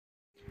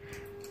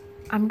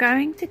I'm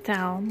going to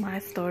tell my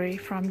story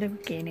from the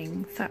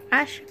beginning. So,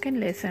 as you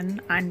can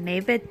listen, I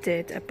never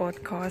did a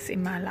podcast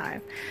in my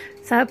life.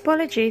 So,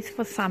 apologies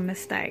for some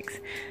mistakes.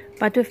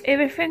 But with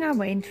everything I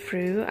went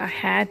through, I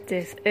had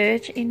this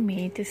urge in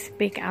me to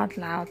speak out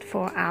loud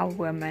for our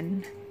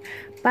women.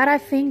 But I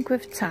think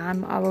with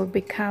time I will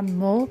become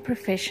more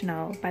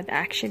professional. But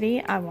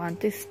actually, I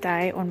want to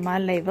stay on my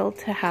level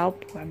to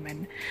help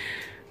women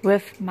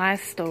with my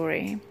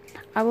story.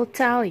 I will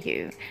tell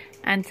you,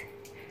 and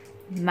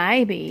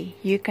maybe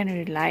you can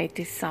relate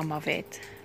to some of it.